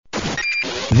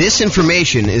This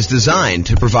information is designed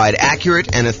to provide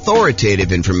accurate and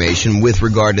authoritative information with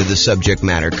regard to the subject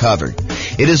matter covered.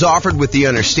 It is offered with the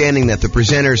understanding that the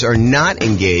presenters are not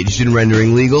engaged in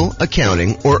rendering legal,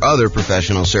 accounting, or other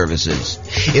professional services.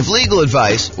 If legal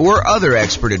advice or other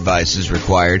expert advice is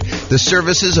required, the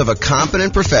services of a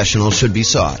competent professional should be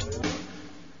sought.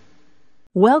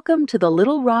 Welcome to the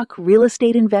Little Rock Real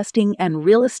Estate Investing and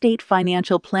Real Estate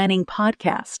Financial Planning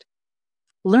Podcast.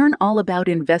 Learn all about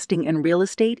investing in real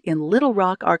estate in Little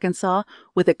Rock, Arkansas,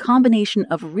 with a combination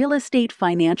of real estate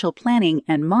financial planning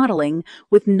and modeling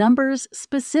with numbers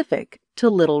specific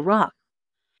to Little Rock.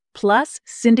 Plus,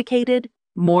 syndicated,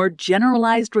 more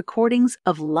generalized recordings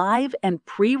of live and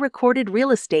pre-recorded real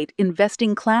estate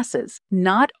investing classes,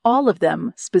 not all of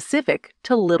them specific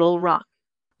to Little Rock.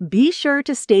 Be sure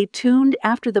to stay tuned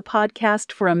after the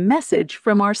podcast for a message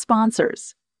from our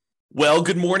sponsors. Well,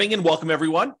 good morning and welcome,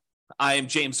 everyone. I am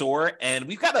James Orr, and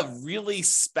we've got a really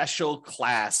special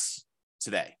class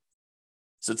today.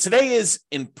 So today is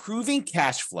improving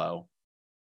cash flow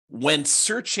when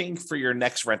searching for your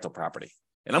next rental property.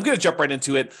 And I'm going to jump right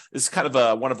into it. This is kind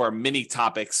of one of our mini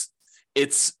topics.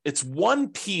 It's one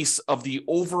piece of the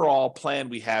overall plan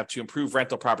we have to improve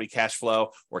rental property cash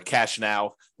flow, or cash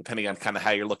now, depending on kind of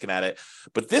how you're looking at it.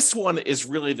 But this one is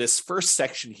really this first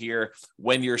section here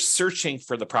when you're searching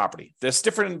for the property. There's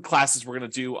different classes we're going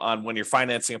to do on when you're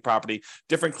financing a property,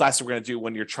 different classes we're going to do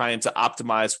when you're trying to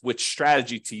optimize which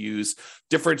strategy to use,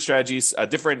 different strategies,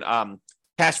 different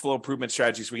cash flow improvement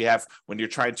strategies we have when you're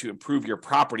trying to improve your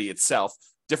property itself.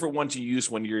 Different ones you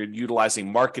use when you're utilizing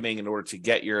marketing in order to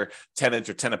get your tenant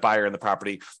or tenant buyer in the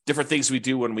property, different things we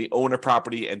do when we own a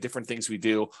property, and different things we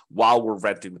do while we're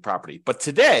renting the property. But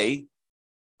today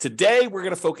we're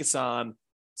going to focus on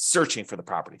searching for the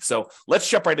property. So let's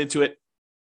jump right into it.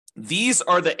 These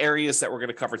are the areas that we're going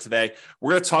to cover today.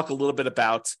 We're going to talk a little bit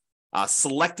about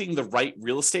selecting the right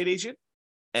real estate agent.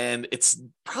 And it's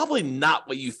probably not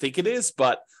what you think it is,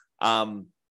 but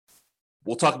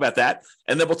we'll talk about that.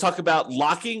 And then we'll talk about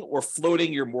locking or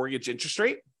floating your mortgage interest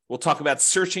rate. We'll talk about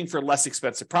searching for less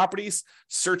expensive properties,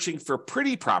 searching for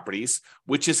pretty properties,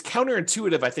 which is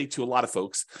counterintuitive, I think, to a lot of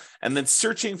folks. And then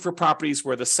searching for properties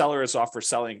where the seller is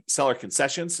offering seller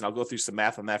concessions. And I'll go through some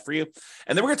math on that for you.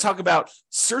 And then we're going to talk about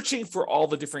searching for all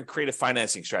the different creative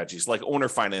financing strategies, like owner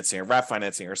financing or wrap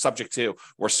financing or subject to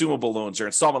or assumable loans or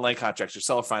installment land contracts or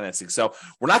seller financing. So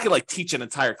we're not going to teach an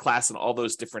entire class on all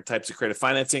those different types of creative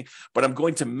financing, but I'm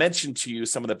going to mention to you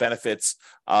some of the benefits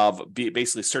of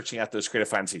basically searching out those creative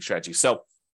financing strategy. So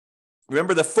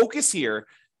remember, the focus here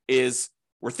is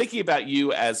we're thinking about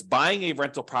you as buying a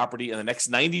rental property in the next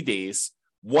 90 days,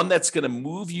 one that's going to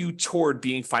move you toward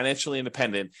being financially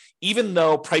independent, even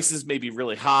though prices may be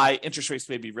really high, interest rates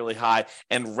may be really high,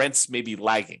 and rents may be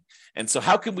lagging. And so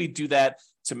how can we do that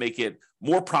to make it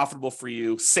more profitable for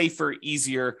you, safer,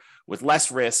 easier, with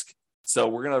less risk? So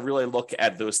we're going to really look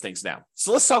at those things now.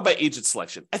 So let's talk about agent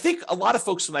selection. I think a lot of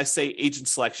folks, when I say agent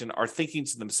selection, are thinking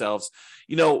to themselves,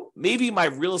 maybe my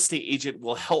real estate agent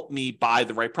will help me buy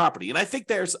the right property. And I think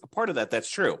there's a part of that that's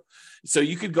true. So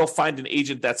you could go find an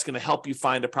agent that's going to help you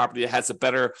find a property that has a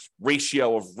better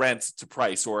ratio of rent to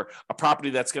price, or a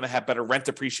property that's going to have better rent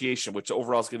appreciation, which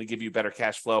overall is going to give you better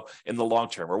cash flow in the long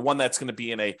term, or one that's going to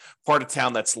be in a part of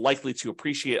town that's likely to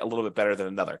appreciate a little bit better than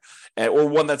another, or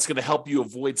one that's going to help you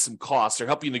avoid some costs or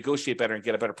help you negotiate better and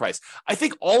get a better price. I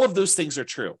think all of those things are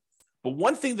true. But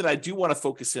one thing that I do want to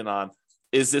focus in on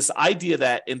is this idea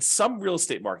that in some real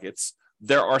estate markets,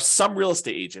 there are some real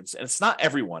estate agents, and it's not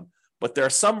everyone, but there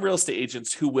are some real estate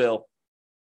agents who will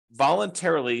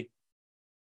voluntarily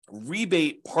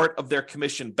rebate part of their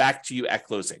commission back to you at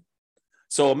closing.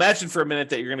 So imagine for a minute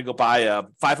that you're going to go buy a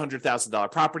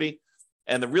 $500,000 property,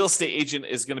 and the real estate agent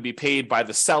is going to be paid by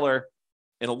the seller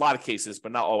in a lot of cases,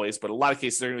 but not always, but a lot of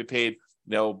cases they're going to be paid,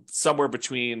 somewhere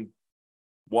between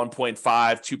 1.5%,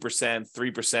 2%,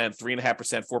 3%,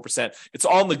 3.5%, 4%. It's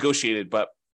all negotiated, but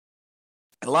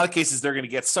in a lot of cases, they're going to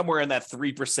get somewhere in that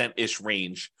 3%-ish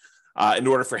range in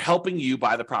order for helping you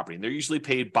buy the property. And they're usually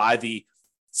paid by the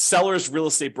seller's real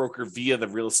estate broker via the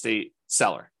real estate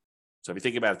seller. So if you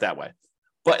think about it that way.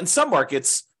 But in some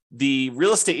markets, the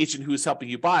real estate agent who is helping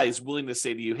you buy is willing to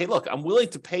say to you, hey, look, I'm willing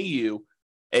to pay you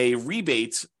a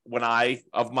rebate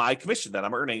of my commission that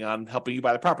I'm earning on helping you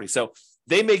buy the property. So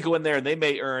they may go in there and they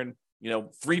may earn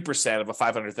 3% of a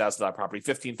 $500,000 property,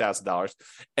 $15,000.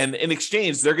 And in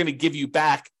exchange, they're going to give you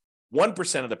back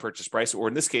 1% of the purchase price, or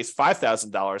in this case,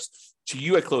 $5,000 to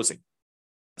you at closing.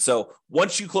 So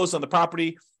once you close on the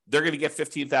property, they're going to get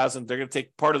 $15,000. They're going to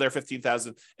take part of their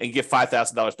 $15,000 and give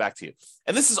 $5,000 back to you.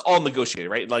 And this is all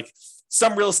negotiated, right? Like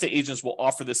some real estate agents will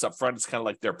offer this up front. It's kind of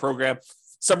like their program.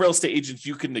 Some real estate agents,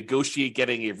 you can negotiate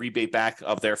getting a rebate back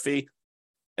of their fee.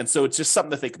 And so it's just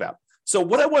something to think about. So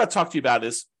what I want to talk to you about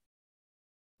is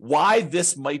why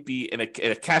this might be in a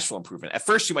cash flow improvement. At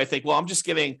first, you might think, well, I'm just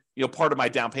getting part of my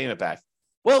down payment back.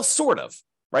 Well, sort of,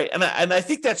 right? And I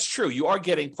think that's true. You are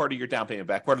getting part of your down payment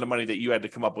back, part of the money that you had to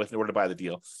come up with in order to buy the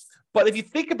deal. But if you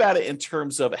think about it in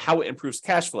terms of how it improves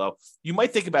cash flow, you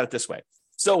might think about it this way.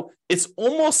 So it's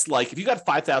almost like if you got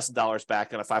 $5,000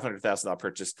 back on a $500,000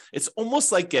 purchase, it's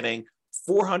almost like getting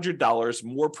 $400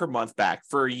 more per month back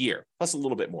for a year, plus a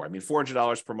little bit more. I mean,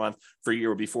 $400 per month for a year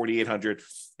would be $4,800,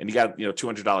 and you got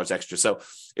 $200 extra. So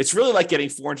it's really like getting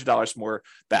 $400 more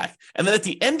back. And then at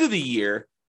the end of the year,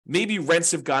 maybe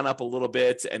rents have gone up a little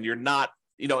bit, and you're not,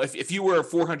 if you were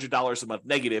 $400 a month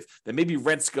negative, then maybe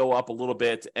rents go up a little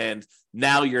bit, and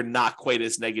now you're not quite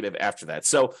as negative after that.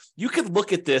 So you could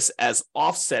look at this as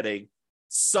offsetting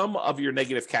some of your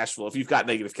negative cash flow. If you've got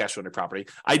negative cash flow on your property,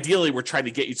 ideally, we're trying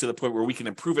to get you to the point where we can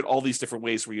improve it all these different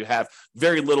ways where you have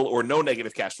very little or no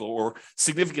negative cash flow or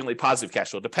significantly positive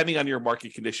cash flow, depending on your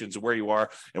market conditions and where you are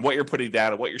and what you're putting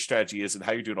down and what your strategy is and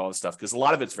how you're doing all this stuff, because a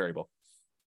lot of it's variable.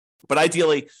 But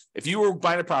ideally, if you were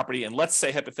buying a property and let's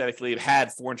say hypothetically it had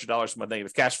 $400 a month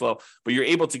negative cash flow, but you're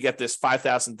able to get this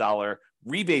 $5,000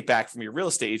 rebate back from your real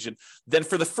estate agent, then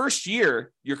for the first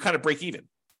year, you're kind of break even.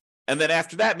 And then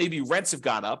after that, maybe rents have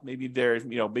gone up. Maybe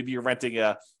maybe you're renting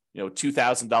a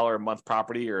 $2,000 a month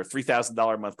property or a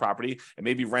 $3,000 a month property, and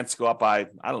maybe rents go up by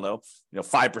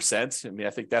 5%. I mean, I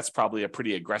think that's probably a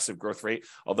pretty aggressive growth rate,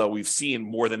 although we've seen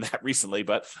more than that recently.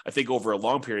 But I think over a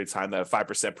long period of time, that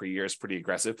 5% per year is pretty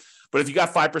aggressive. But if you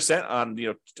got 5% on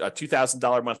a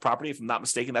 $2,000 a month property, if I'm not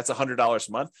mistaken, that's $100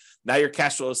 a month. Now your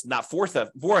cash flow is not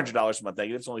 $400 a month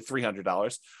negative; it's only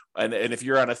 $300. And if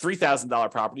you're on a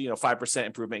 $3,000 property, 5%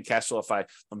 improvement in cash flow. If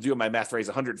I'm doing my math right, is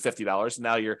 $150.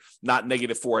 Now you're not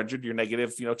negative $400, you're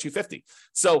negative $250.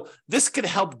 So this could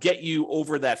help get you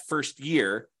over that first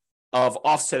year of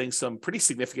offsetting some pretty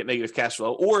significant negative cash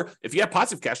flow. Or if you have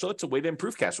positive cash flow, it's a way to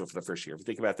improve cash flow for the first year, if you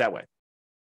think about it that way.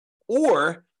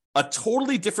 Or a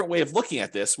totally different way of looking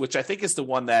at this, which I think is the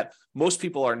one that most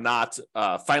people are not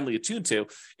finally attuned to,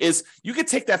 is you could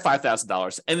take that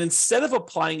 $5,000 and instead of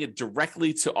applying it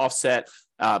directly to offset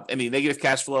any negative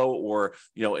cash flow or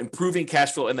improving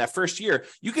cash flow in that first year,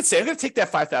 you could say, I'm going to take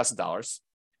that $5,000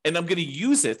 and I'm going to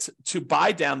use it to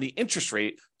buy down the interest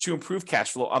rate to improve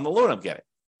cash flow on the loan I'm getting.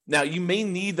 Now, you may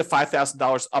need the $5,000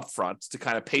 upfront to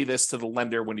kind of pay this to the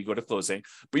lender when you go to closing,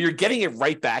 but you're getting it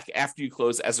right back after you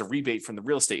close as a rebate from the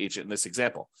real estate agent in this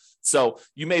example. So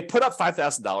you may put up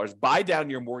 $5,000, buy down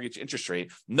your mortgage interest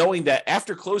rate, knowing that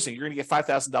after closing, you're going to get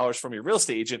 $5,000 from your real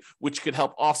estate agent, which could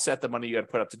help offset the money you had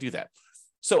to put up to do that.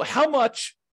 So how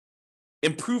much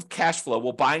improved cash flow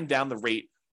will buying down the rate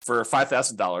for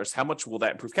 $5,000, how much will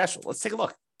that improve cash flow? Let's take a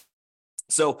look.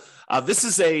 So this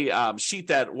is a sheet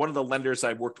that one of the lenders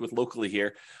I've worked with locally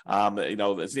here,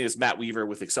 his name is Matt Weaver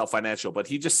with Excel Financial, but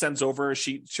he just sends over a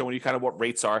sheet showing you kind of what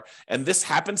rates are. And this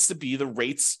happens to be the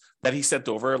rates that he sent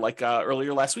over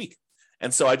earlier last week.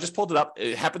 And so I just pulled it up.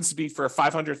 It happens to be for a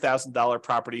 $500,000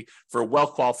 property for a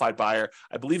well-qualified buyer.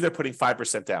 I believe they're putting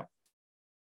 5% down.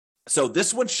 So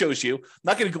this one shows you, I'm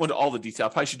not going to go into all the detail. I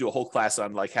probably should do a whole class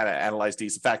on how to analyze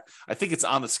these. In fact, I think it's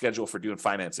on the schedule for doing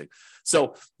financing.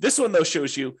 So this one, though,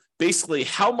 shows you basically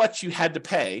how much you had to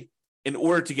pay in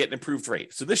order to get an improved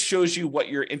rate. So this shows you what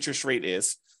your interest rate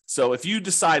is. So if you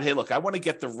decide, hey, look, I want to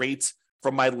get the rate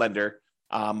from my lender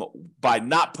by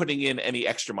not putting in any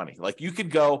extra money. Like you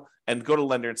could go to the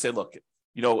lender and say, look,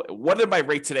 what is my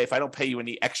rate today if I don't pay you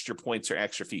any extra points or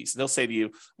extra fees? And they'll say to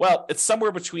you, well, it's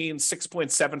somewhere between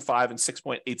 6.75 and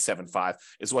 6.875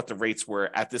 is what the rates were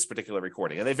at this particular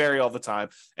recording. And they vary all the time.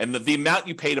 And the amount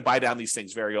you pay to buy down these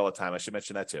things vary all the time. I should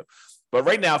mention that too. But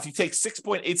right now, if you take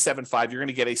 6.875, you're going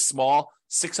to get a small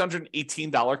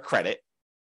 $618 credit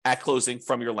at closing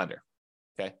from your lender.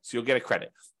 Okay, so you'll get a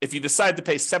credit. If you decide to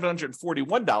pay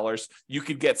 $741, you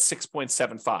could get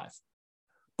 6.75.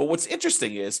 But what's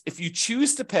interesting is if you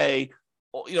choose to pay,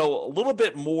 a little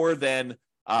bit more than,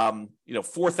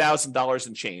 $4,000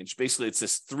 and change, basically it's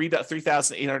this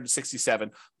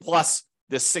 $3,867 plus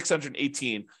this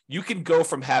 $618, you can go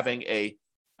from having a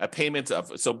payment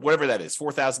of, so whatever that is,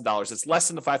 $4,000, it's less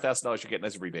than the $5,000 you're getting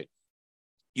as a rebate.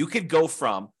 You could go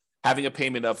from having a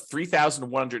payment of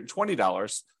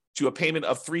 $3,120 to a payment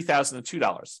of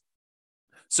 $3,002.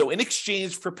 So in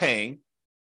exchange for paying,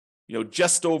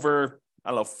 just over,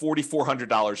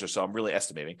 $4,400 or so, I'm really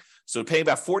estimating. So paying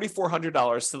about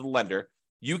 $4,400 to the lender,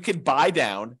 you can buy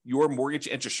down your mortgage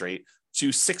interest rate to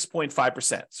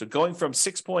 6.5%. So going from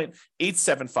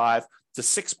 6.875 to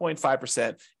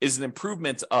 6.5% is an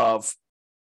improvement of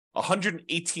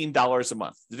 $118 a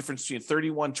month, the difference between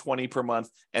 $3,120 per month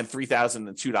and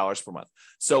 $3,002 per month.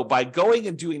 So by going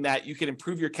and doing that, you can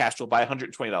improve your cash flow by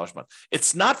 $120 a month.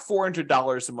 It's not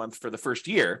 $400 a month for the first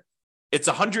year. It's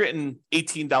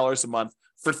 $118 a month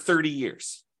for 30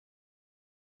 years.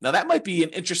 Now, that might be an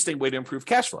interesting way to improve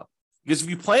cash flow. Because if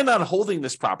you plan on holding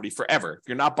this property forever, if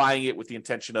you're not buying it with the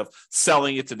intention of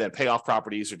selling it to then pay off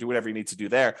properties or do whatever you need to do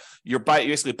there, you're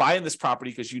basically buying this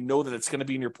property because you know that it's going to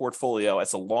be in your portfolio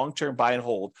as a long-term buy and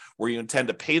hold where you intend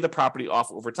to pay the property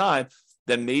off over time,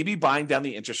 then maybe buying down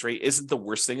the interest rate isn't the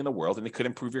worst thing in the world, and it could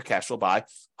improve your cash flow by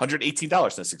 $118 in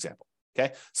this example.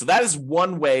 Okay, so that is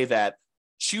one way that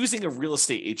choosing a real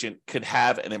estate agent could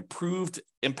have an improved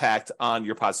impact on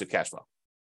your positive cash flow.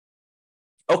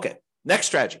 Okay, next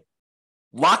strategy.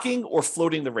 Locking or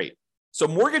floating the rate. So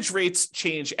mortgage rates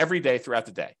change every day throughout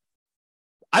the day.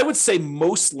 I would say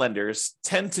most lenders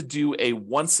tend to do a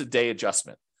once a day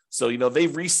adjustment. So, they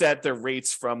reset their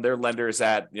rates from their lenders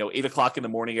at, 8 o'clock in the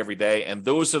morning every day. And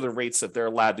those are the rates that they're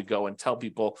allowed to go and tell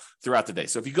people throughout the day.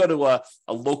 So if you go to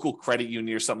a local credit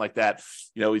union or something like that,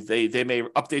 they may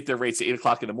update their rates at 8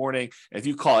 o'clock in the morning. And if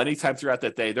you call anytime throughout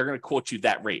that day, they're going to quote you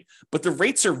that rate. But the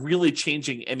rates are really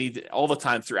changing all the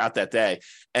time throughout that day.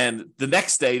 And the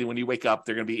next day, when you wake up,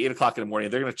 they're going to be 8 o'clock in the morning.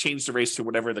 They're going to change the rates to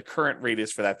whatever the current rate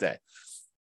is for that day.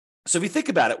 So if you think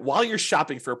about it, while you're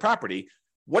shopping for a property,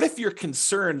 what if you're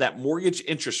concerned that mortgage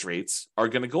interest rates are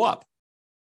going to go up?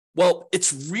 Well,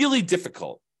 it's really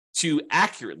difficult to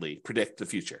accurately predict the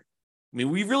future. I mean,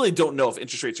 we really don't know if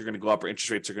interest rates are going to go up or interest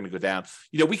rates are going to go down.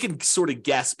 We can sort of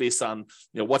guess based on,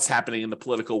 what's happening in the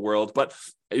political world, but,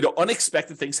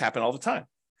 unexpected things happen all the time.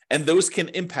 And those can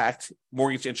impact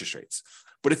mortgage interest rates.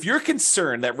 But if you're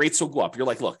concerned that rates will go up, you're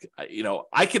like, look,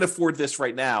 I can afford this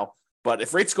right now, but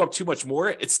if rates go up too much more,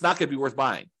 it's not going to be worth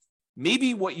buying.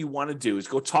 Maybe what you want to do is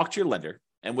go talk to your lender.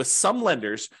 And with some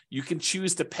lenders, you can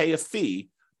choose to pay a fee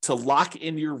to lock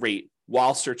in your rate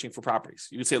while searching for properties.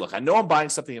 You can say, look, I know I'm buying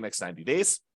something in the next 90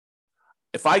 days.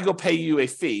 If I go pay you a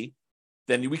fee,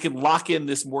 then we can lock in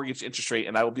this mortgage interest rate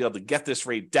and I will be able to get this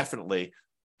rate definitely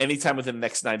anytime within the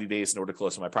next 90 days in order to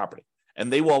close on my property.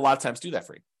 And they will a lot of times do that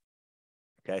for you.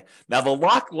 Okay. Now the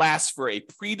lock lasts for a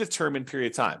predetermined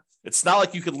period of time. It's not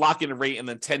like you could lock in a rate and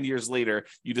then 10 years later,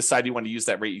 you decide you want to use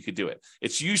that rate, you could do it.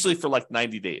 It's usually for like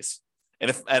 90 days.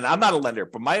 And I'm not a lender,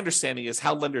 but my understanding is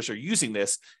how lenders are using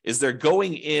this is they're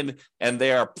going in and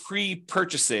they are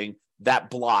pre-purchasing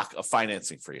that block of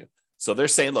financing for you. So they're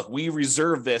saying, look, we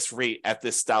reserve this rate at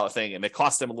this style of thing, and it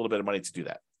costs them a little bit of money to do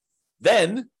that.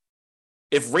 Then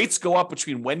if rates go up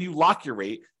between when you lock your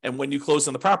rate and when you close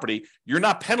on the property, you're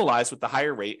not penalized with the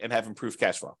higher rate and have improved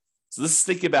cash flow. So this is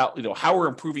thinking about, how we're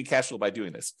improving cash flow by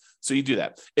doing this. So you do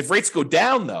that. If rates go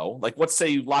down though, like let's say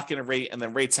you lock in a rate and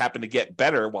then rates happen to get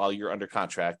better while you're under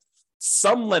contract,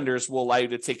 some lenders will allow you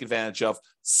to take advantage of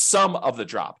some of the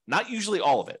drop, not usually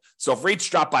all of it. So if rates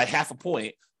drop by half a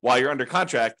point while you're under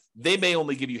contract, they may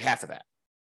only give you half of that.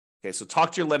 Okay, so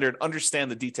talk to your lender and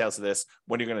understand the details of this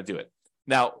when you're going to do it.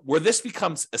 Now, where this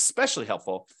becomes especially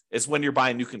helpful is when you're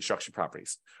buying new construction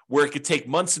properties, where it could take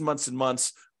months and months and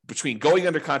months between going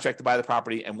under contract to buy the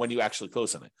property and when you actually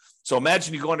close on it. So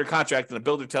imagine you go under contract and the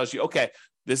builder tells you, okay,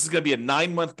 this is going to be a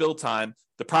 9-month build time.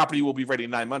 The property will be ready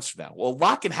 9 months from now. Well, a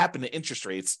lot can happen to interest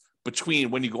rates between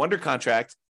when you go under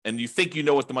contract and you think you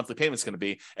know what the monthly payment is going to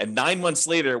be, and 9 months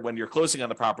later when you're closing on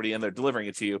the property and they're delivering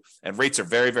it to you, and rates are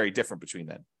very, very different between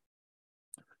then.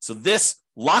 So this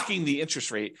locking the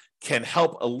interest rate can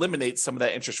help eliminate some of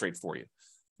that interest rate for you.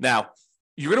 Now,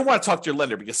 you're going to want to talk to your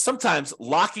lender because sometimes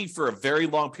locking for a very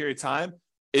long period of time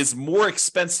is more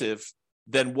expensive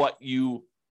than what you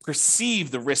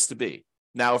perceive the risk to be.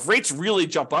 Now, if rates really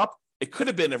jump up, it could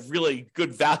have been a really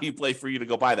good value play for you to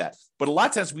go buy that. But a lot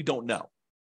of times we don't know.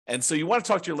 And so you want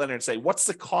to talk to your lender and say, what's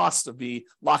the cost of me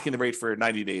locking the rate for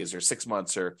 90 days or 6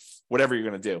 months or whatever you're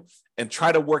going to do, and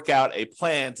try to work out a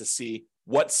plan to see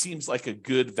what seems like a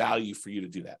good value for you to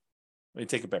do that. Let me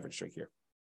take a beverage drink here.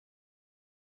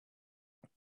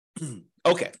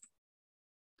 Okay.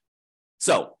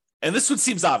 So, and this one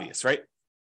seems obvious, right?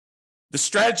 The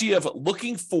strategy of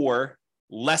looking for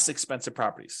less expensive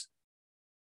properties.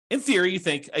 In theory, you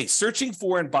think, hey, searching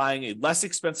for and buying a less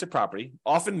expensive property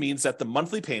often means that the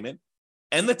monthly payment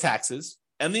and the taxes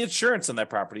and the insurance on that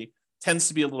property tends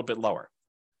to be a little bit lower.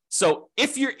 So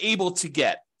if you're able to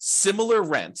get similar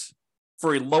rent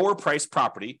for a lower priced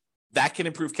property, that can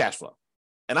improve cash flow.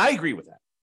 And I agree with that.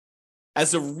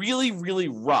 As a really, really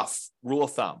rough rule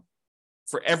of thumb,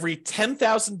 for every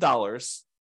 $10,000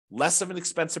 less of an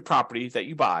expensive property that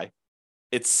you buy,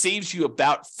 it saves you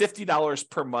about $50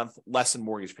 per month less in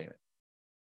mortgage payment.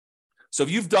 So if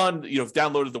you've done,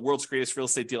 downloaded the world's greatest real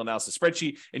estate deal analysis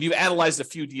spreadsheet and you've analyzed a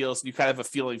few deals and you kind of have a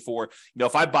feeling for,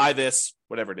 if I buy this,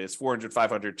 whatever it is, 400,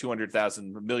 500,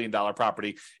 200,000, $1 million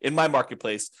property in my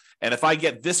marketplace, and if I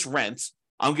get this rent,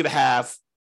 I'm going to have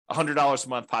 $100 a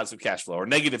month positive cash flow or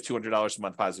negative $200 a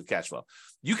month positive cash flow.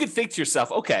 You could think to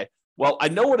yourself, okay, well, I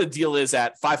know what a deal is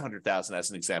at 500,000 as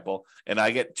an example, and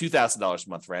I get $2,000 a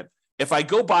month rent. If I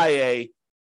go buy a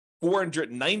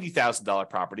 $490,000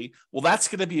 property, well, that's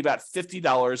going to be about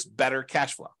 $50 better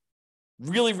cash flow.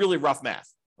 Really, really rough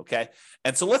math. Okay.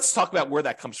 And so let's talk about where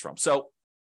that comes from. So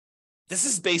this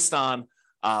is based on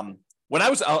I'll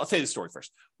tell you the story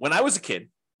first. When I was a kid,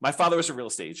 my father was a real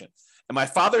estate agent. And my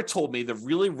father told me the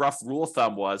really rough rule of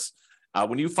thumb was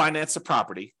when you finance a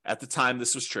property, at the time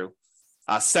this was true,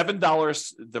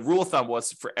 $7, the rule of thumb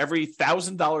was for every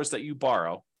 $1,000 that you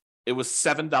borrow, it was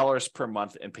 $7 per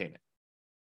month in payment.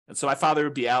 And so my father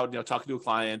would be out, talking to a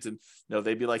client, and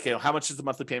they'd be like, how much is the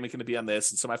monthly payment going to be on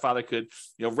this? And so my father could,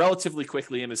 relatively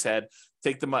quickly in his head,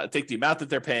 take the amount that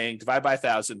they're paying, divide by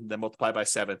 1,000, then multiply by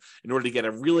 7 in order to get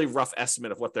a really rough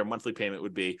estimate of what their monthly payment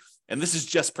would be. And this is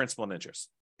just principal and interest.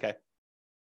 Okay.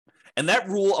 And that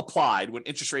rule applied when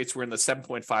interest rates were in the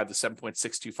 7.5 to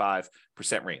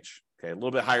 7.625% range. Okay. A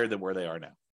little bit higher than where they are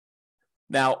now.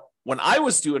 Now, when I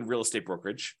was doing real estate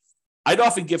brokerage, I'd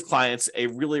often give clients a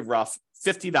really rough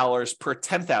 $50 per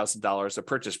 $10,000 a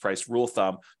purchase price rule of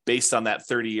thumb based on that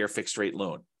 30-year fixed rate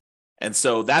loan. And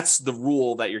so that's the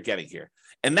rule that you're getting here.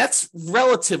 And that's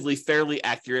relatively fairly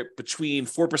accurate between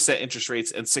 4% interest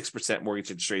rates and 6%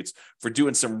 mortgage interest rates for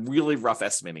doing some really rough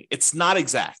estimating. It's not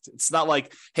exact. It's not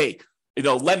like, hey,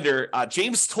 lender,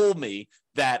 James told me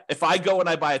that if I go and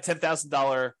I buy a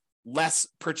 $10,000 less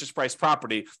purchase price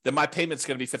property, then my payment's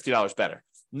going to be $50 better.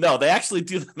 No, they actually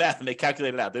do the math and they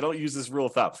calculate it out. They don't use this rule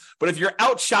of thumb. But if you're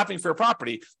out shopping for a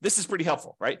property, this is pretty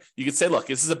helpful, right? You can say, look,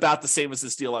 this is about the same as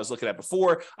this deal I was looking at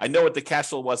before. I know what the cash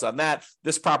flow was on that.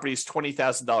 This property is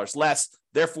 $20,000 less.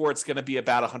 Therefore, it's going to be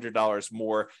about $100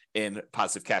 more in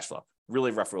positive cash flow.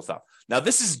 Really rough rule of thumb. Now,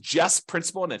 this is just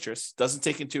principal and interest. Doesn't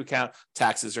take into account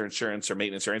taxes or insurance or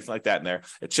maintenance or anything like that in there.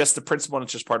 It's just the principal and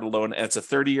interest part of the loan, and it's a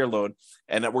 30-year loan.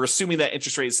 And we're assuming that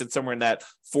interest rate is somewhere in that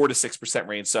 4 to 6%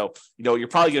 range. So, you're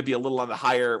probably going to be a little on the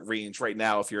higher range right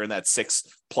now if you're in that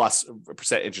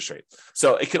 6+% interest rate.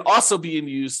 So it can also be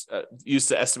used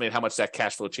to estimate how much that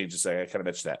cash flow changes. I kind of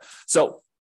mentioned that. So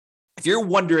if you're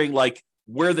wondering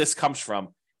where this comes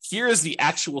from, here is the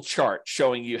actual chart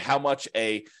showing you how much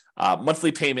a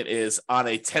monthly payment is on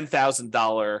a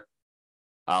 $10,000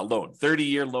 loan,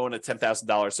 30-year loan at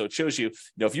 $10,000. So it shows you,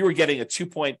 if you were getting a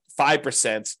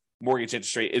 2.5% mortgage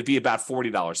interest rate, it'd be about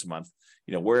 $40 a month.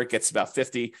 Where it gets about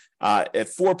 50 at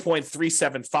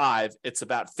 4.375, it's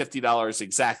about $50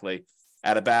 exactly.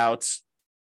 At about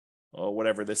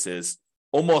whatever this is,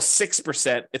 almost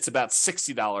 6%, it's about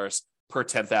 $60 per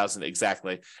 10,000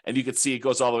 exactly. And you can see it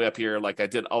goes all the way up here, like I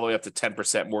did, all the way up to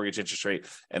 10% mortgage interest rate.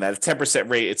 And at a 10%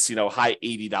 rate, it's, high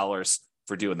 $80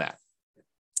 for doing that.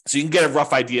 So you can get a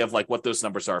rough idea of what those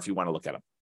numbers are if you want to look at them.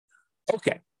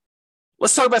 Okay.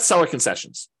 Let's talk about seller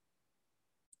concessions.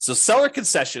 So seller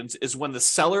concessions is when the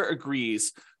seller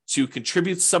agrees to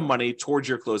contribute some money towards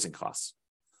your closing costs.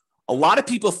 A lot of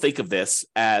people think of this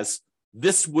as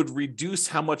this would reduce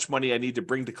how much money I need to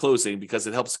bring to closing because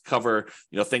it helps cover,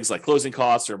 things like closing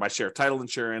costs or my share of title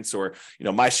insurance or,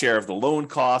 my share of the loan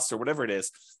costs or whatever it is.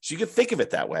 So you can think of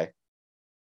it that way.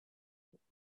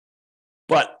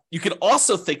 But you can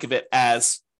also think of it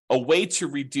as a way to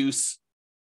reduce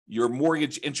your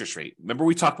mortgage interest rate. Remember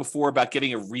we talked before about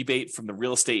getting a rebate from the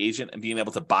real estate agent and being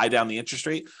able to buy down the interest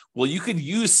rate? Well, you could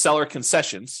use seller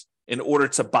concessions in order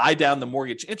to buy down the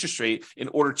mortgage interest rate in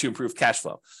order to improve cash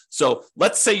flow. So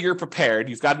let's say you're prepared,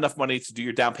 you've got enough money to do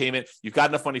your down payment, you've got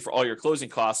enough money for all your closing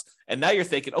costs, and now you're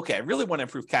thinking, okay, I really want to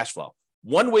improve cash flow.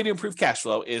 One way to improve cash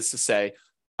flow is to say,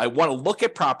 I want to look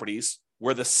at properties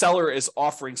where the seller is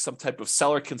offering some type of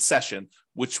seller concession,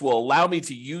 which will allow me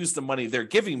to use the money they're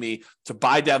giving me to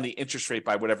buy down the interest rate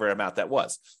by whatever amount that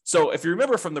was. So if you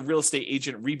remember from the real estate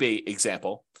agent rebate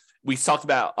example, we talked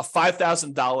about a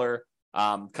 $5,000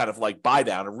 kind of buy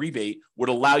down, a rebate would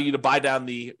allow you to buy down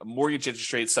the mortgage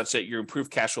interest rate such that your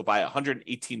improved cash flow by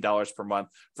 $118 per month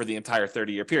for the entire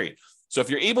 30-year period. So if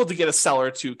you're able to get a seller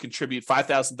to contribute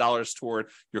 $5,000 toward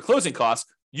your closing costs,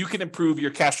 you can improve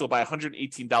your cash flow by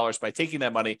 $118 by taking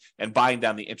that money and buying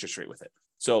down the interest rate with it.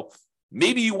 So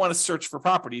maybe you want to search for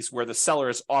properties where the seller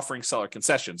is offering seller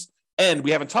concessions. And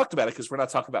we haven't talked about it because we're not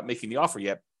talking about making the offer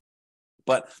yet,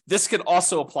 but this can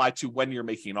also apply to when you're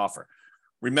making an offer.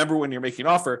 remember when you're making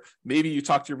an offer, maybe you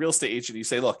talk to your real estate agent and you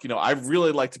say, look, I'd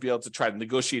really like to be able to try to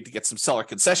negotiate to get some seller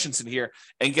concessions in here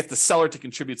and get the seller to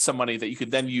contribute some money that you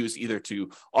could then use either to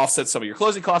offset some of your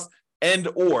closing costs and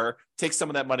or take some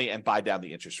of that money and buy down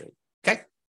the interest rate. Okay.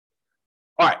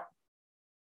 All right.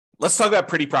 Let's talk about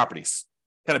pretty properties,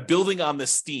 kind of building on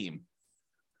this theme.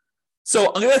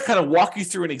 So I'm going to kind of walk you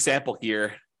through an example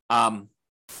here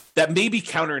that may be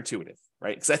counterintuitive,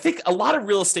 right? Because I think a lot of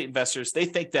real estate investors, they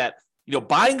think that,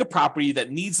 buying a property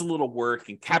that needs a little work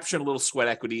and capturing a little sweat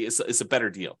equity is a better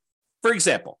deal. For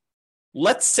example,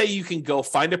 let's say you can go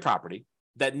find a property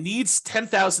that needs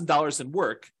 $10,000 in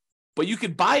work, but you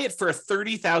could buy it for a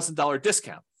 $30,000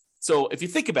 discount. So if you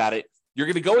think about it, you're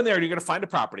going to go in there and you're going to find a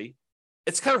property.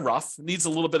 It's kind of rough, needs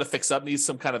a little bit of fix up, needs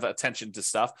some kind of attention to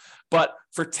stuff. But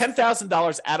for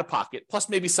 $10,000 out of pocket, plus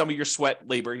maybe some of your sweat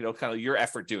labor, kind of your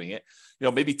effort doing it,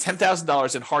 maybe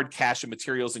 $10,000 in hard cash and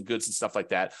materials and goods and stuff like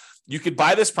that, you could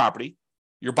buy this property.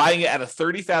 You're buying it at a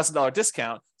 $30,000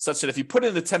 discount, such that if you put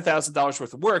in the $10,000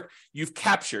 worth of work, you've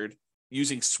captured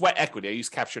using sweat equity. I use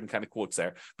captured in kind of quotes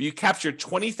there, but you captured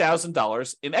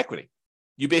 $20,000 in equity.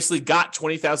 You basically got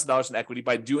 $20,000 in equity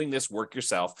by doing this work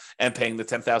yourself and paying the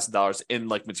 $10,000 in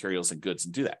like materials and goods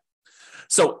and do that.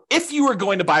 So if you were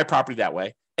going to buy a property that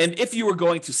way, and if you were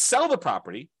going to sell the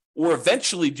property or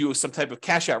eventually do some type of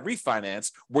cash out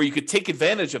refinance where you could take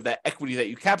advantage of that equity that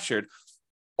you captured,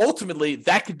 ultimately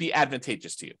that could be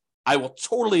advantageous to you. I will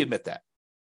totally admit that.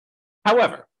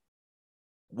 However,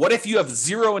 what if you have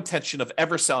zero intention of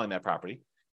ever selling that property?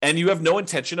 And you have no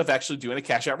intention of actually doing a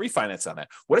cash out refinance on that?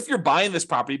 What if you're buying this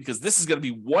property because this is going to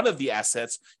be one of the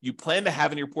assets you plan to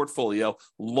have in your portfolio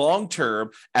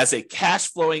long-term as a cash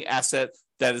flowing asset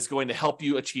that is going to help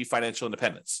you achieve financial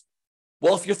independence?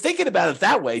 Well, if you're thinking about it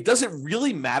that way, does it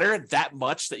really matter that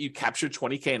much that you captured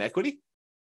 $20K in equity?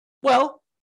 Well,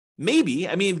 maybe.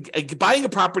 I mean, buying a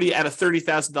property at a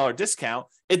 $30,000 discount,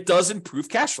 it does improve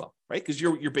cash flow, right? Because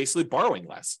you're basically borrowing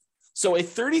less. So a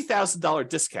 $30,000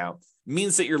 discount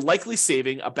means that you're likely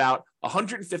saving about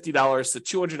 $150 to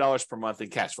 $200 per month in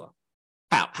cash flow.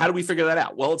 How do we figure that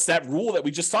out? Well, it's that rule that we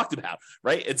just talked about,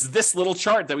 right? It's this little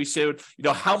chart that we showed,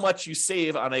 how much you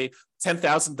save on a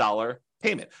 $10,000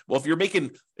 payment. Well, if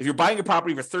you're buying a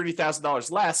property for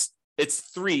 $30,000 less, it's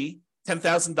three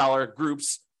 $10,000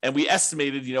 groups. And we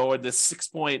estimated, at this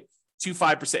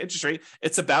 6.25% interest rate,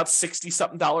 it's about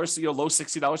 $60-something, low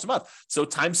 $60 a month. So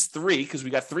times three, because we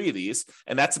got three of these,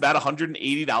 and that's about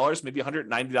 $180, maybe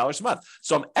 $190 a month.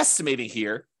 So I'm estimating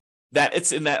here that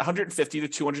it's in that $150 to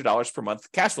 $200 per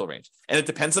month cash flow range. And it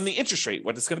depends on the interest rate,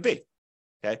 what it's going to be,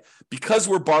 okay? Because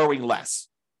we're borrowing less,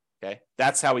 okay?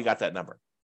 That's how we got that number.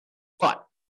 But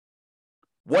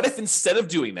what if instead of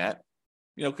doing that,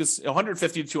 because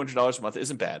 $150 to $200 a month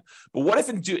isn't bad. But what if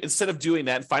instead of doing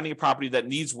that and finding a property that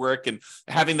needs work and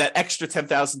having that extra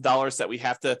 $10,000 that we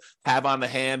have to have on the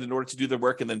hand in order to do the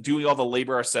work and then doing all the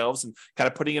labor ourselves and kind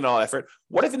of putting in all effort,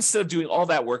 what if instead of doing all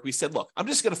that work, we said, look, I'm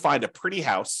just going to find a pretty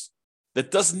house that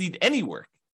doesn't need any work.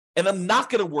 And I'm not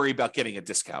going to worry about getting a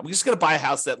discount. I'm just going to buy a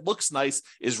house that looks nice,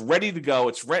 is ready to go,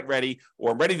 it's rent ready,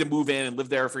 or I'm ready to move in and live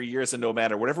there for years and no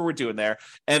matter, whatever we're doing there.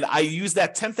 And I use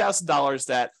that $10,000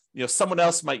 that someone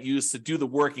else might use to do the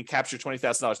work and capture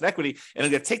 $20,000 in equity. And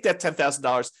I'm going to take that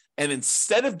 $10,000 and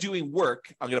instead of doing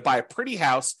work, I'm going to buy a pretty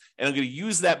house and I'm going to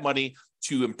use that money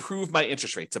to improve my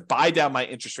interest rate, to buy down my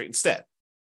interest rate instead.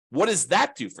 What does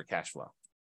that do for cash flow?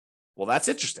 Well, that's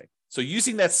interesting. So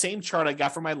using that same chart I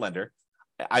got from my lender,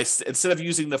 instead of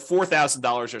using the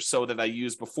 $4,000 or so that I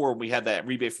used before when we had that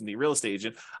rebate from the real estate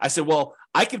agent, I said, well,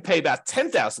 I could pay about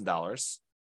 $10,000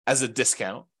 as a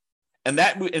discount. And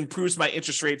that improves my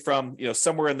interest rate from,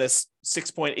 somewhere in this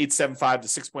 6.875 to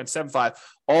 6.75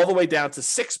 all the way down to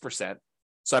 6%.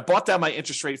 So I bought down my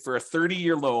interest rate for a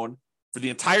 30-year loan for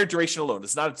the entire duration of the loan. This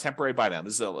is not a temporary buy down.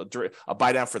 This is a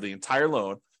buy down for the entire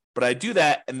loan. But I do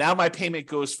that, and now my payment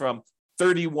goes from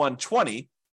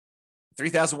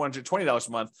 $3,120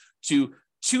 a month to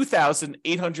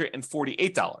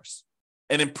 $2,848,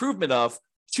 an improvement of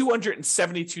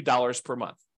 $272 per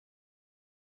month.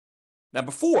 Now,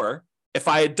 before, if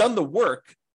I had done the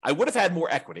work, I would have had more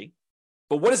equity.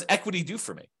 But what does equity do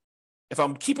for me? If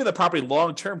I'm keeping the property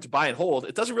long-term to buy and hold,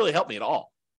 it doesn't really help me at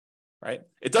all, right?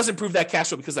 It does improve that cash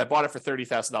flow because I bought it for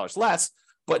 $30,000 less.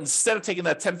 But instead of taking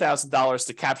that $10,000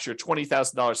 to capture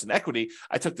 $20,000 in equity,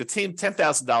 I took the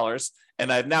 $10,000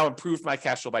 and I've now improved my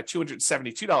cash flow by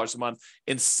 $272 a month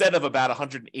instead of about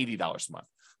 $180 a month.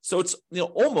 So it's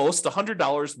almost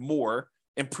 $100 more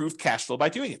improved cash flow by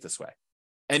doing it this way.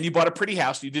 And you bought a pretty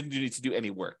house, you didn't need to do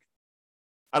any work.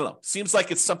 I don't know. Seems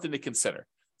like it's something to consider.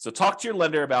 So talk to your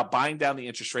lender about buying down the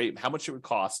interest rate, how much it would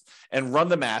cost, and run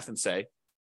the math and say,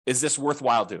 Is this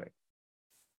worthwhile doing?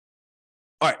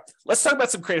 All right, let's talk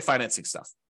about some creative financing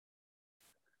stuff.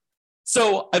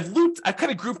 So I've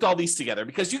kind of grouped all these together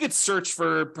because you could search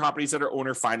for properties that are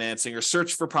owner financing, or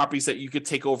search for properties that you could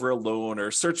take over a loan,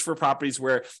 or search for properties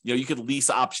where you could lease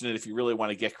option it if you really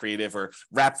want to get creative, or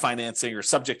wrap financing, or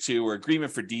subject to, or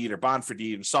agreement for deed, or bond for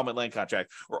deed, installment land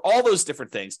contract, or all those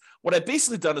different things. What I've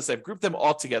basically done is I've grouped them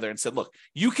all together and said, look,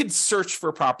 you can search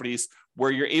for properties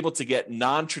where you're able to get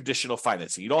non-traditional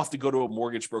financing. You don't have to go to a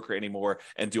mortgage broker anymore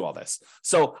and do all this.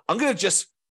 So I'm going to just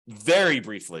very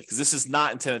briefly, because this is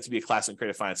not intended to be a class in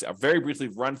creative financing, I'll very briefly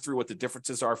run through what the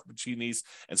differences are between these,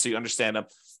 and so you understand them,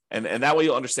 and that way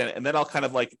you'll understand it. And then I'll kind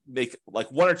of like make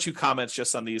like one or two comments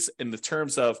just on these in the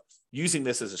terms of using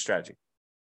this as a strategy.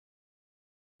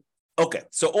 Okay,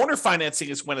 so owner financing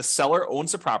is when a seller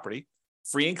owns a property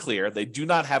free and clear. They do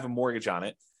not have a mortgage on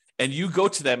it, and you go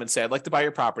to them and say, I'd like to buy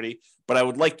your property, but I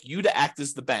would like you to act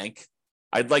as the bank.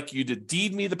 I'd like you to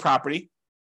deed me the property,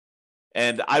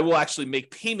 and I will actually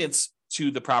make payments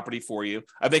to the property for you.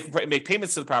 I make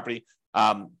payments to the property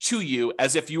to you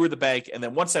as if you were the bank. And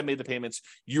then once I made the payments,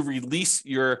 you release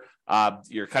your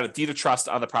kind of deed of trust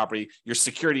on the property, your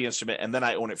security instrument, and then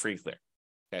I own it free and clear.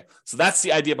 Okay, so that's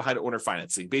the idea behind owner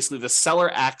financing. Basically, the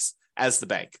seller acts as the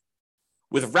bank.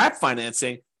 With wrap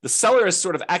financing, the seller is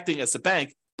sort of acting as the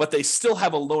bank, but they still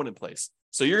have a loan in place.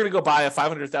 So you're going to go buy a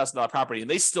 $500,000 property,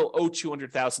 and they still owe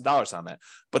 $200,000 on that.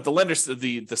 But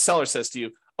the seller says to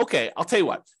you, okay, I'll tell you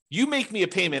what, you make me a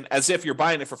payment as if you're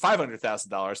buying it for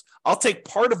 $500,000. I'll take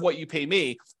part of what you pay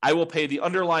me. I will pay the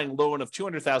underlying loan of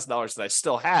 $200,000 that I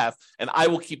still have, and I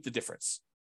will keep the difference.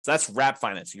 So that's wrap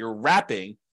financing. You're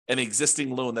wrapping an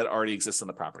existing loan that already exists on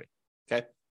the property. Okay.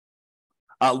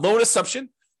 Loan assumption.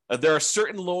 There are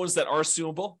certain loans that are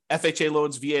assumable, FHA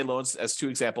loans, VA loans, as two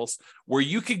examples, where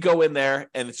you could go in there,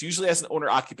 and it's usually as an owner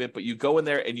occupant, but you go in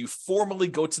there and you formally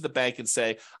go to the bank and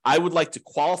say, I would like to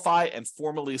qualify and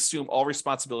formally assume all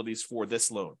responsibilities for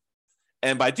this loan.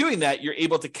 And by doing that, you're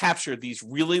able to capture these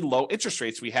really low interest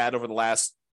rates we had over the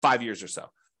last 5 years or so.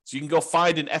 So you can go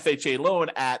find an FHA loan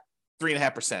at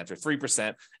 3.5% or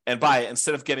 3% and buy it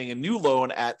instead of getting a new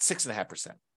loan at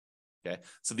 6.5%. Okay,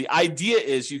 so the idea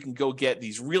is you can go get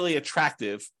these really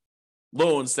attractive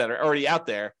loans that are already out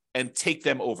there and take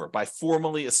them over by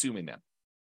formally assuming them.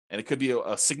 And it could be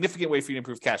a significant way for you to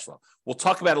improve cash flow. We'll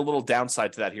talk about a little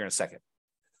downside to that here in a second.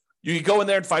 You can go in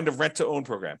there and find a rent-to-own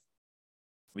program.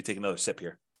 Let me take another sip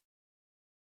here.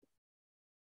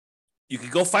 You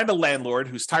could go find a landlord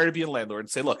who's tired of being a landlord and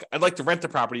say, look, I'd like to rent the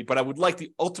property, but I would like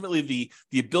ultimately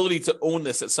the ability to own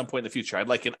this at some point in the future. I'd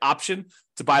like an option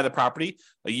to buy the property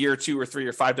a year or 2 or 3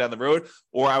 or 5 down the road,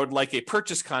 or I would like a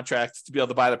purchase contract to be able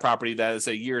to buy the property that is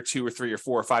a year or 2 or 3 or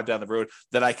 4 or 5 down the road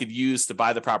that I could use to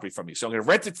buy the property from you. So I'm going to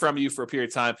rent it from you for a period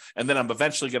of time, and then I'm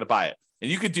eventually going to buy it.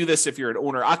 And you could do this if you're an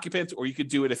owner occupant, or you could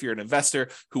do it if you're an investor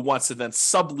who wants to then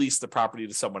sublease the property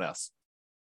to someone else.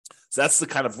 So that's the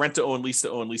kind of rent-to-own,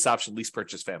 lease-to-own, lease option, lease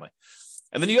purchase family.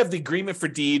 And then you have the agreement for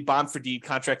deed, bond for deed,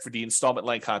 contract for deed, installment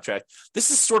land contract. This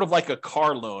is sort of like a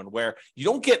car loan where you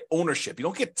don't get ownership. You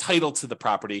don't get title to the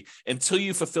property until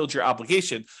you fulfilled your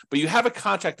obligation, but you have a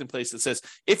contract in place that says,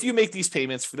 if you make these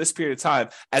payments for this period of time,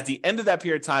 at the end of that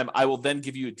period of time, I will then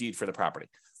give you a deed for the property.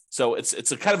 So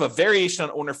it's a kind of a variation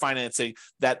on owner financing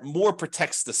that more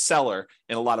protects the seller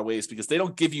in a lot of ways, because they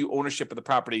don't give you ownership of the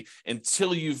property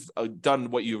until you've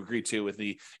done what you agreed to in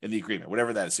the agreement,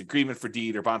 whatever that is, agreement for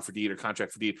deed or bond for deed or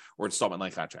contract for deed or installment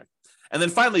land contract. And then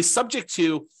finally, subject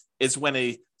to is when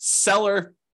a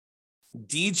seller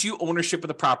deeds you ownership of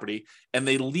the property and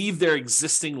they leave their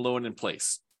existing loan in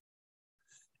place.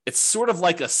 It's sort of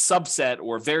like a subset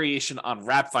or variation on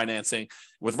wrap financing.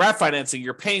 With wrap financing,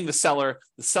 you're paying the seller.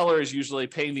 The seller is usually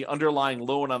paying the underlying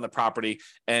loan on the property,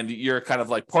 and you're kind of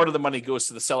like part of the money goes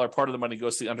to the seller, part of the money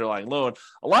goes to the underlying loan.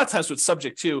 A lot of times with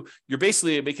subject to, you're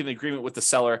basically making an agreement with the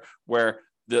seller where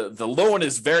the loan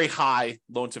is very high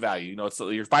loan to value. You know,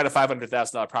 you're buying a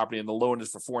 $500,000 property and the loan is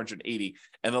for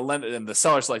 $480,000, and the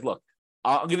seller's like, look,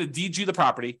 I'm going to deed you the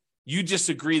property. You just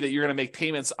agree that you're going to make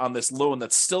payments on this loan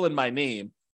that's still in my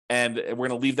name, and we're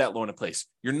going to leave that loan in place.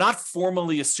 You're not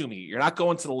formally assuming it. You're not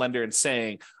going to the lender and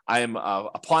saying, I'm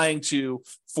applying to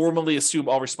formally assume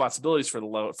all responsibilities for the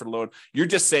loan. You're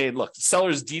just saying, look, the seller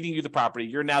is deeding you the property.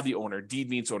 You're now the owner. Deed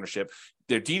means ownership.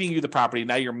 They're deeding you the property.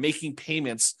 Now you're making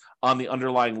payments on the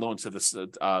underlying loan to this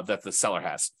that the seller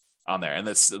has on there. And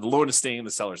the loan is staying in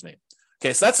the seller's name.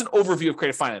 Okay, so that's an overview of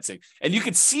creative financing. And you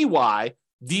can see why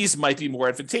these might be more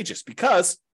advantageous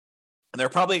because, and there are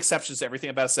probably exceptions to everything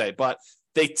I'm about to say, but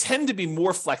they tend to be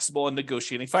more flexible in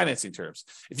negotiating financing terms.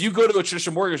 If you go to a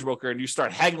traditional mortgage broker and you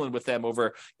start haggling with them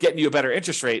over getting you a better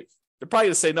interest rate, They're probably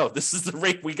going to say, no, this is the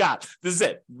rate we got. This is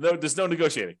it. No, there's no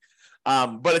negotiating.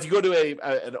 But if you go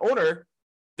to an owner,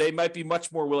 they might be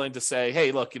much more willing to say,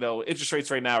 hey, look, interest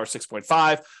rates right now are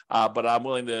 6.5, but I'm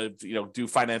willing to, do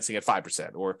financing at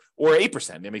 5% or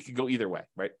 8%. I mean, it could go either way,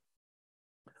 right?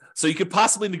 So you could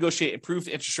possibly negotiate improved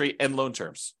interest rate and loan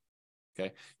terms.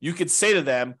 Okay. You could say to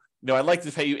them, I'd like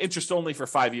to pay you interest only for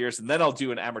 5 years, and then I'll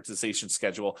do an amortization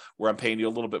schedule where I'm paying you a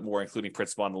little bit more, including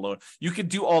principal on the loan. You could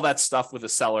do all that stuff with a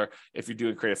seller if you're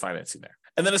doing creative financing there.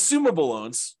 And then assumable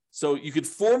loans. So you could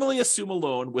formally assume a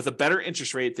loan with a better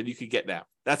interest rate than you could get now.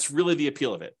 That's really the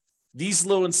appeal of it. These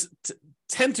loans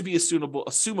tend to be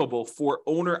assumable for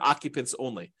owner occupants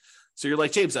only. So you're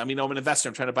like, James, I'm an investor.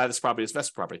 I'm trying to buy this property as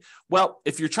investment property. Well,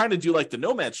 if you're trying to do like the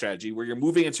nomad strategy where you're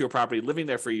moving into a property, living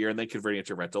there for a year and then converting it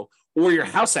to rental, or you're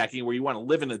house hacking where you want to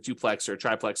live in a duplex or a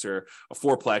triplex or a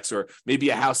fourplex, or maybe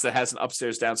a house that has an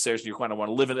upstairs, downstairs, and you kind of want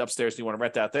to live in upstairs and you want to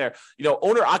rent out there,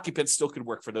 owner occupants still could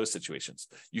work for those situations.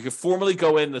 You could formally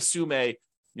go in and assume a,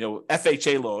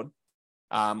 FHA loan,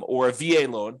 or a VA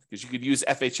loan, because you could use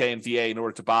FHA and VA in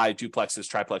order to buy duplexes,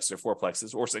 triplexes, or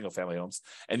fourplexes, or single family homes.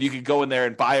 And you could go in there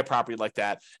and buy a property like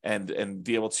that and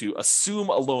be able to assume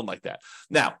a loan like that.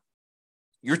 Now,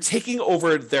 you're taking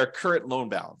over their current loan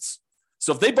balance.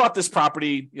 So if they bought this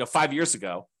property, 5 years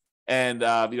ago, and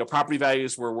property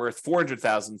values were worth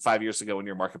 $400,000 5 years ago in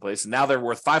your marketplace, and now they're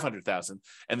worth $500,000,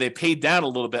 and they paid down a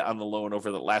little bit on the loan over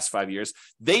the last 5 years,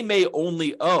 they may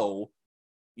only owe,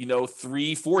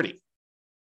 $340.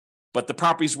 But the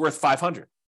property's worth $500.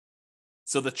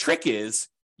 So the trick is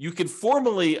you can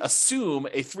formally assume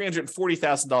a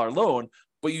 $340,000 loan,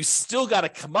 but you still got to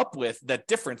come up with that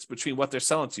difference between what they're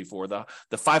selling to you for, the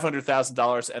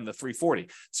 $500,000 and the $340.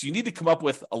 So you need to come up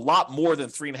with a lot more than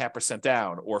 3.5%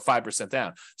 down or 5%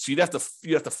 down. So you have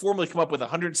to formally come up with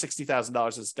 $160,000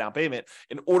 as a down payment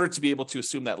in order to be able to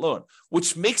assume that loan,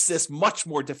 which makes this much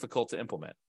more difficult to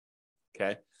implement.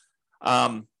 Okay.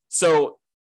 So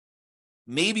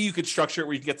maybe you could structure it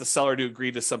where you can get the seller to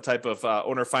agree to some type of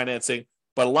owner financing,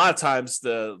 but a lot of times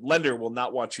the lender will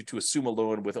not want you to assume a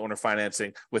loan with owner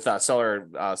financing with a seller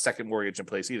second mortgage in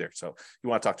place either. So you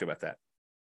want to talk to about that.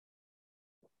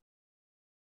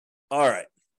 All right.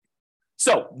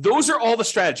 So those are all the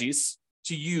strategies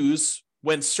to use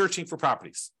when searching for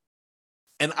properties.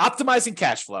 And optimizing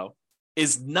cash flow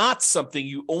is not something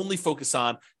you only focus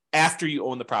on after you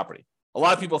own the property. A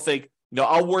lot of people think,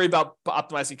 I'll worry about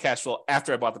optimizing cash flow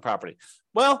after I bought the property.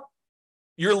 Well,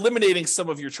 you're eliminating some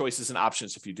of your choices and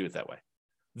options if you do it that way.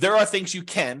 There are things you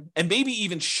can and maybe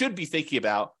even should be thinking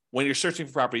about when you're searching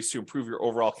for properties to improve your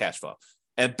overall cash flow.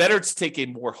 And better to take a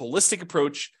more holistic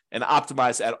approach and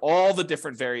optimize at all the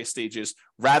different various stages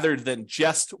rather than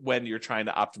just when you're trying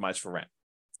to optimize for rent.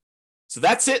 So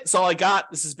that's it. That's all I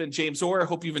got. This has been James Orr. I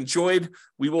hope you've enjoyed.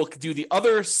 We will do the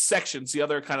other sections, the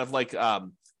other kind of like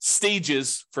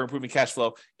stages for improving cash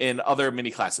flow in other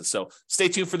mini classes. So stay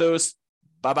tuned for those.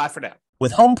 Bye-bye for now.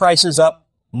 With home prices up,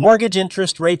 mortgage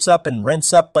interest rates up, and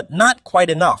rents up, but not quite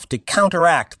enough to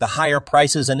counteract the higher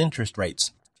prices and interest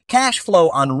rates, cash flow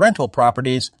on rental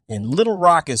properties in Little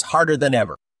Rock is harder than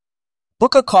ever.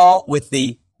 Book a call with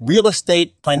the Real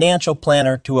Estate Financial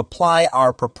Planner to apply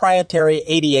our proprietary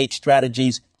 88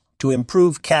 strategies to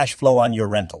improve cash flow on your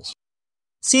rentals.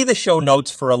 See the show notes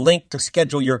for a link to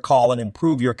schedule your call and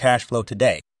improve your cash flow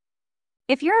today.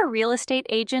 If you're a real estate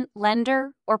agent,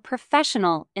 lender, or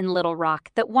professional in Little Rock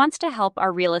that wants to help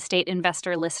our real estate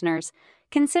investor listeners,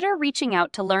 consider reaching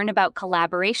out to learn about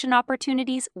collaboration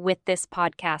opportunities with this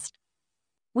podcast.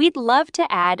 We'd love to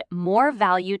add more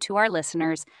value to our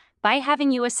listeners by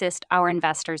having you assist our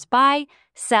investors buy,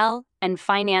 sell, and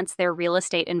finance their real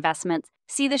estate investments.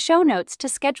 See the show notes to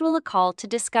schedule a call to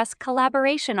discuss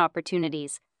collaboration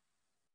opportunities.